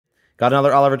Got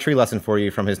another Oliver Tree lesson for you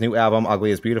from his new album,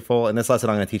 Ugly is Beautiful. In this lesson,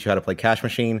 I'm going to teach you how to play Cash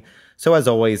Machine. So as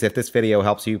always, if this video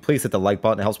helps you, please hit the like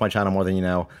button. It helps my channel more than you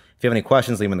know. If you have any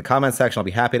questions, leave them in the comment section. I'll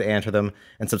be happy to answer them.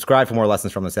 And subscribe for more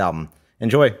lessons from this album.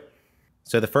 Enjoy!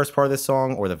 So the first part of this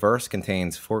song, or the verse,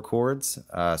 contains 4 chords.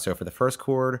 So for the first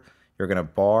chord, you're going to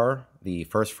bar the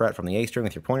first fret from the A string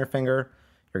with your pointer finger.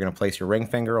 You're going to place your ring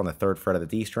finger on the 3rd fret of the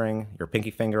D string, your pinky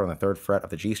finger on the 3rd fret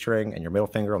of the G string, and your middle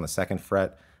finger on the 2nd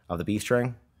fret of the B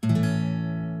string.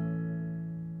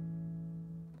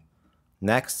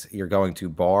 Next, you're going to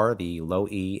bar the low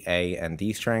E, A, and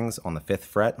D strings on the 5th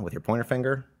fret with your pointer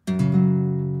finger.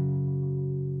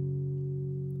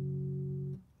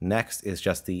 Next is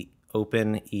just the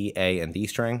open E, A, and D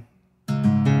string.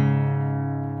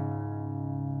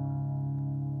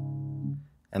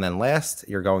 And then last,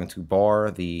 you're going to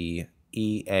bar the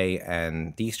E, A,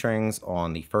 and D strings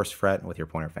on the 1st fret with your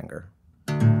pointer finger.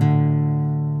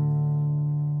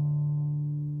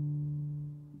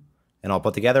 And all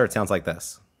put together, it sounds like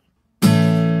this.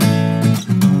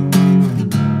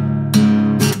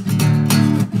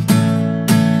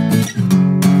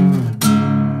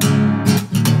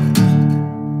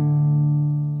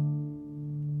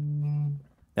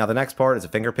 Now the next part is a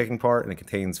finger picking part, and it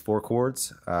contains 4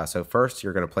 chords. So first,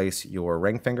 you're going to place your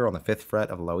ring finger on the 5th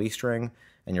fret of the low E string,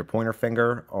 and your pointer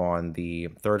finger on the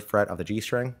 3rd fret of the G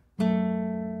string.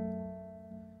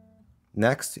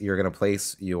 Next, you're going to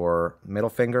place your middle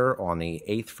finger on the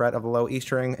 8th fret of the low E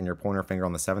string and your pointer finger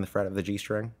on the 7th fret of the G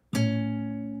string.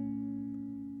 Then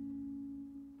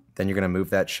you're going to move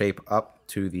that shape up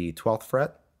to the 12th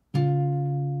fret.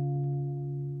 And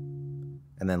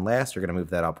then last, you're going to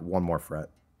move that up 1 more fret.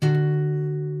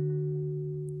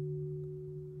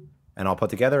 And all put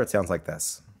together, it sounds like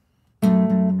this.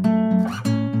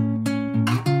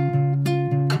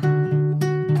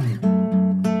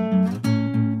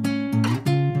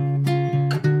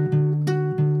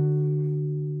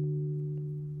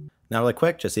 Now really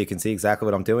quick, just so you can see exactly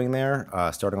what I'm doing there,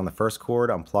 starting on the first chord,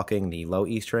 I'm plucking the low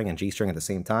E string and G string at the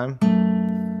same time,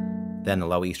 then the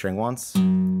low E string once,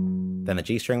 then the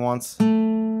G string once,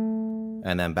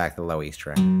 and then back to the low E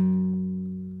string.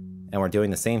 And we're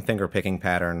doing the same finger picking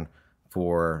pattern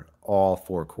for all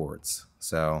 4 chords.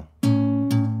 So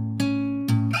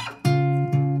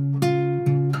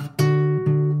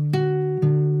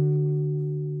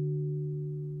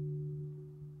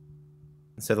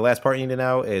the last part you need to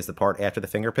know is the part after the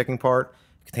finger picking part.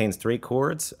 It contains 3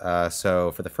 chords.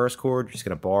 So for the first chord, you're just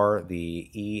going to bar the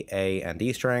E, A, and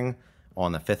D string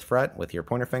on the 5th fret with your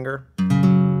pointer finger.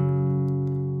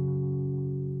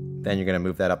 Then you're going to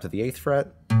move that up to the 8th fret.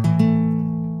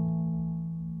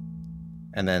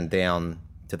 And then down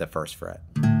to the 1st fret.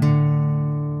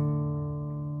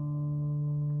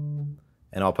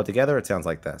 And all put together, it sounds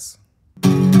like this.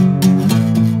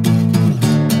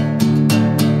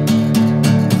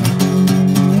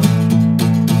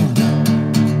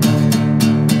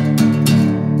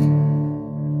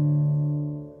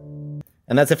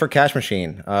 And that's it for Cash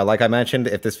Machine. Like I mentioned,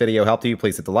 if this video helped you,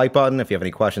 please hit the like button. If you have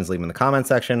any questions, leave them in the comment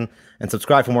section. And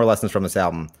subscribe for more lessons from this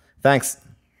album. Thanks.